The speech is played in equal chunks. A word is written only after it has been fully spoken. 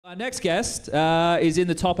Our next guest is in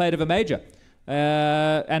the top 8 of a major,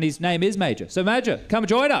 and his name is Major. So Major, come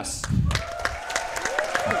join us.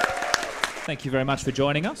 Thank you very much for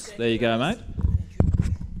joining us. There you go, mate.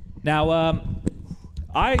 Now,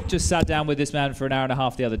 I just sat down with this man for an hour and a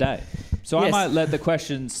half the other day, so yes. I might let the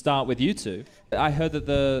questions start with you two. I heard that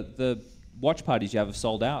the watch parties you have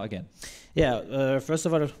sold out again. Yeah, first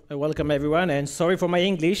of all, welcome everyone, and sorry for my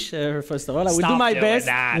English. First of all, I will do my best.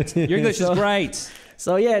 That. Your English is great.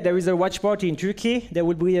 So yeah, there is a watch party in Turkey. There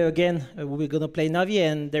will be again. We're gonna play Navi,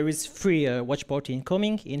 and there is 3 watch party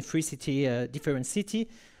incoming in 3 city, different city.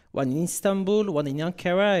 One in Istanbul, one in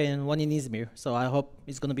Ankara, and one in Izmir. So I hope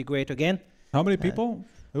it's gonna be great again. How many people?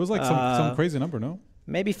 It was like some crazy number, no?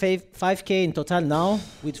 Maybe 5K in total now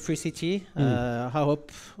with 3 city. I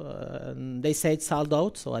hope they say it's sold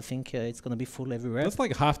out, so I think it's going to be full everywhere. That's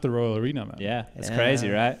like half the Royal Arena, man. Yeah, it's crazy,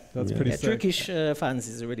 right? That's pretty sick. Turkish fans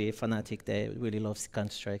is really fanatic. They really love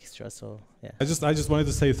Counter-Strike extra, so yeah. I just wanted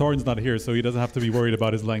to say Thorin's not here, so he doesn't have to be worried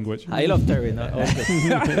about his language. I love Thorin.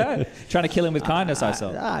 Trying to kill him with kindness, I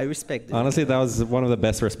saw. I respect it. Honestly, that was one of the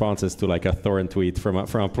best responses to like a Thorin tweet from a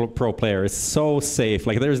pro player. It's so safe.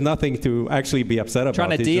 Like there's nothing to actually be upset about.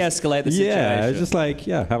 Trying to de-escalate the situation. Yeah, it's just like,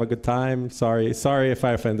 yeah, have a good time. Sorry if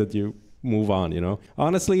I offended you. Move on, you know.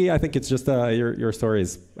 Honestly, I think it's just your story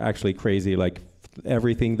is actually crazy. Like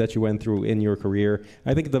everything that you went through in your career.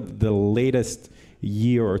 I think the latest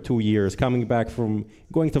year or 2 years, coming back from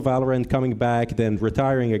going to Valorant, coming back, then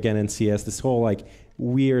retiring again in CS, this whole like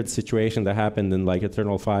weird situation that happened in like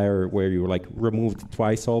Eternal Fire where you were like removed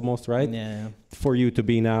twice almost, right? Yeah. For you to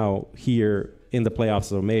be now here in the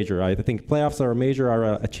playoffs of a major. I think playoffs are a major are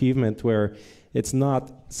an achievement where it's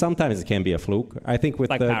not, sometimes it can be a fluke. I think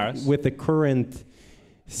with like with the current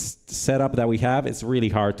setup that we have, it's really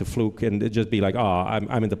hard to fluke and just be like, oh,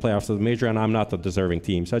 I'm in the playoffs of the major and I'm not the deserving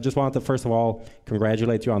team. So I just wanted to, first of all,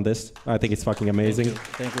 congratulate you on this. I think it's fucking amazing.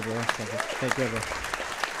 Thank you, bro. Thank you, bro.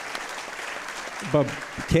 But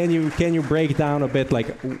can you break down a bit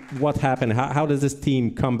like what happened? How does this team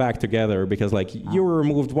come back together? Because like you were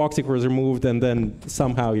removed, woxic was removed, and then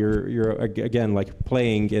somehow you're again like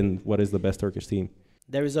playing in what is the best Turkish team.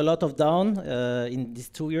 There is a lot of down in these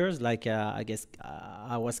 2 years. Like I guess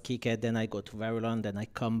I was kicked, then I go to Valorant, then I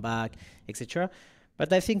come back, etc.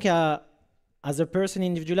 But I think as a person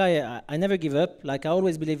individually, I never give up. Like I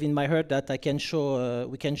always believe in my heart that I can show,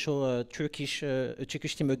 we can show a Turkish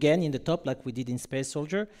team again in the top, like we did in Space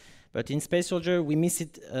Soldier. But in Space Soldier, we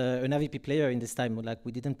missed an AVP player in this time. Like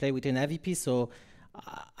we didn't play with an AVP, so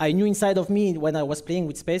I knew inside of me when I was playing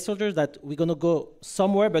with Space Soldiers that we're gonna go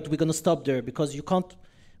somewhere, but we're gonna stop there because you can't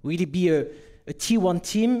really be a T1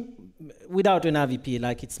 team without an AVP.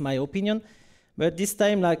 Like it's my opinion. But this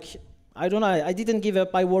time, like. I don't know, I didn't give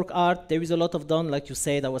up, I work hard, there is a lot of done, like you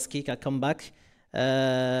said, I was kicked, I come back.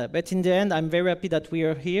 But in the end, I'm very happy that we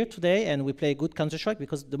are here today and we play good Counter-Strike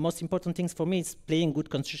because the most important things for me is playing good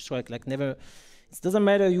Counter-Strike. Like never, it doesn't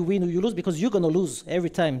matter you win or you lose because you're gonna lose every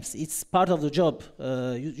time. It's part of the job.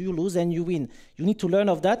 You lose and you win. You need to learn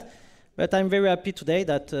of that. But I'm very happy today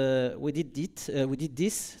that we did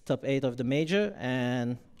this, top 8 of the major,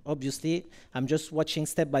 and obviously, I'm just watching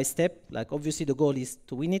step by step. Like, obviously, the goal is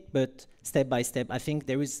to win it, but step by step. I think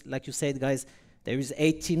there is, like you said, guys, there is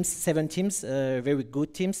 8 teams, 7 teams, very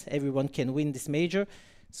good teams. Everyone can win this major.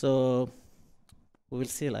 So we will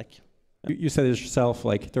see, like. You said it yourself,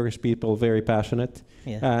 like, Turkish people, very passionate.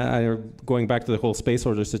 Yeah. Going back to the whole Space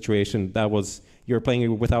Soldier situation, that was, you were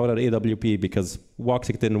playing without an AWP because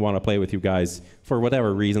woxic didn't want to play with you guys for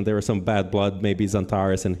whatever reason. There was some bad blood, maybe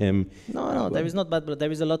xantares and him. No, there is not bad blood.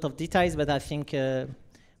 There is a lot of details, but I think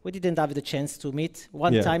we didn't have the chance to meet.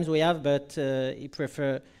 One time we have, but he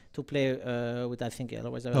preferred to play with, I think,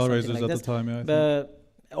 Hellraisers like at the time, yeah. But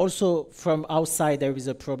also from outside, there is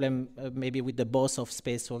a problem maybe with the boss of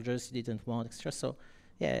Space Soldiers. He didn't want extra, so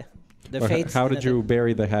yeah. How did you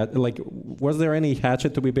bury the hat? Like, was there any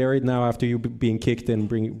hatchet to be buried now after you being kicked and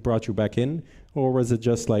brought you back in, or was it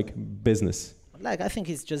just like business? Like, I think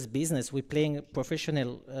it's just business. We're playing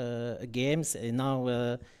professional games, and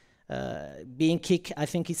now being kicked, I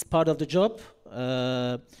think it's part of the job.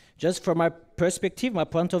 Just from my perspective, my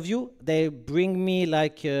point of view, they bring me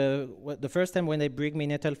like the first time when they bring me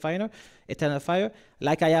in Eternal Fire,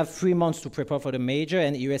 like I have 3 months to prepare for the major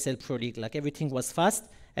and USL Pro League. Like everything was fast.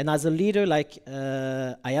 And as a leader, like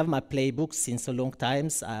I have my playbook since a long time.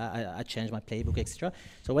 I changed my playbook, etc.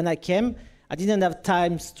 So when I came, I didn't have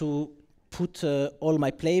time to put all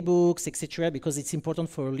my playbooks, etc. Because it's important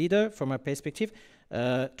for a leader, from my perspective,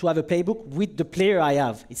 to have a playbook with the player I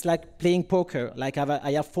have. It's like playing poker. Like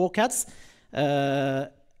I have 4 cards.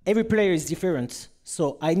 Every player is different.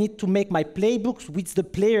 So I need to make my playbooks with the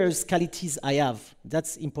players' qualities I have.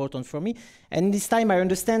 That's important for me. And this time I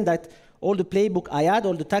understand that all the playbook I had,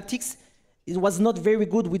 all the tactics, it was not very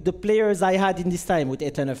good with the players I had in this time with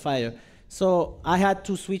Eternal Fire. So I had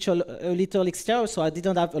to switch a little extra, so I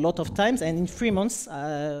didn't have a lot of times. And in 3 months,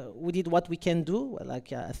 we did what we can do.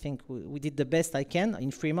 Like I think we did the best I can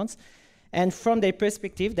in 3 months. And from their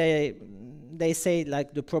perspective, they say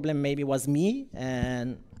like the problem maybe was me,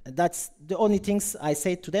 and that's the only things I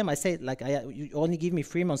say to them. I say like you only give me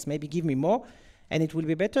 3 months, maybe give me more, and it will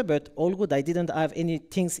be better. But all good. I didn't have any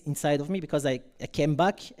things inside of me because I came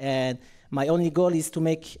back, and my only goal is to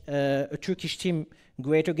make a Turkish team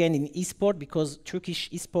great again in esport, because Turkish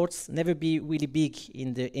esports never be really big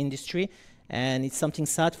in the industry, and it's something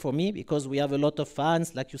sad for me because we have a lot of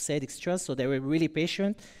fans, like you said, extras, so they were really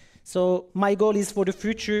patient. So my goal is for the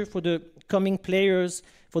future, for the coming players,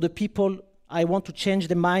 for the people, I want to change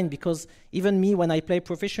the mind, because even me, when I play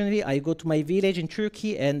professionally, I go to my village in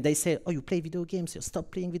Turkey and they say, oh, you play video games, you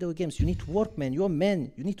stop playing video games, you need to work, man, you're a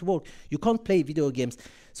man, you need to work, you can't play video games.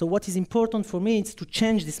 So what is important for me is to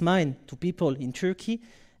change this mind to people in Turkey,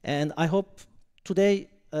 and I hope today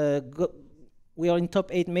we are in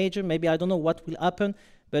top 8 major, maybe I don't know what will happen,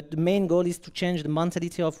 but the main goal is to change the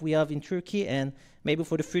mentality of we have in Turkey, and maybe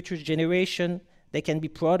for the future generation, they can be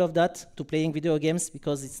proud of that, to playing video games,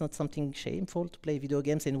 because it's not something shameful to play video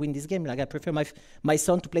games and win this game. Like I prefer my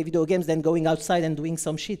son to play video games than going outside and doing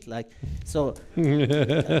some shit. Like so,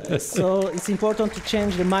 so it's important to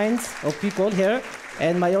change the minds of people here.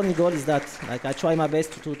 And my only goal is that, like, I try my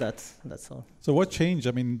best to do that. That's all. So what changed?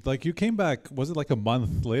 I mean, like you came back, was it like a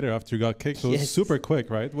month later after you got kicked? So it was super quick,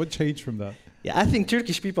 right? What changed from that? Yeah, I think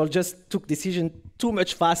Turkish people just took decision too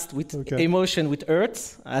much fast with emotion, with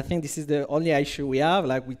earth. I think this is the only issue we have.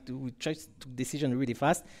 Like we just took decision really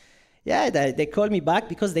fast. Yeah, they called me back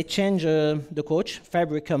because they changed the coach.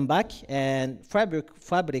 Fabre come back, and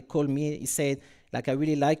Fabre called me. He said, like, I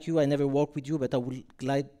really like you. I never worked with you, but I would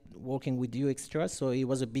like working with you extra. So it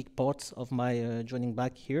was a big part of my joining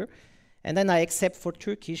back here. And then I accept for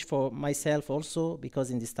Turkish for myself also,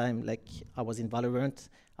 because in this time, like, I was in Valorant.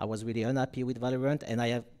 I was really unhappy with Valorant, and I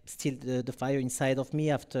have still the fire inside of me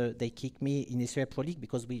after they kicked me in ESL Pro League,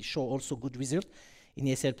 because we show also good result in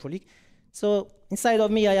ESL Pro League. So inside of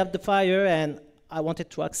me, I have the fire, and I wanted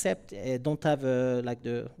to accept. Don't have like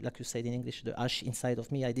you said in English, the ash inside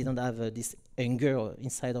of me. I didn't have this anger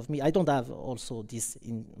inside of me. I don't have also this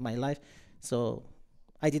in my life. So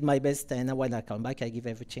I did my best, and when I come back, I give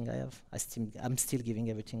everything I have. I'm still giving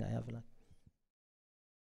everything I have. Like.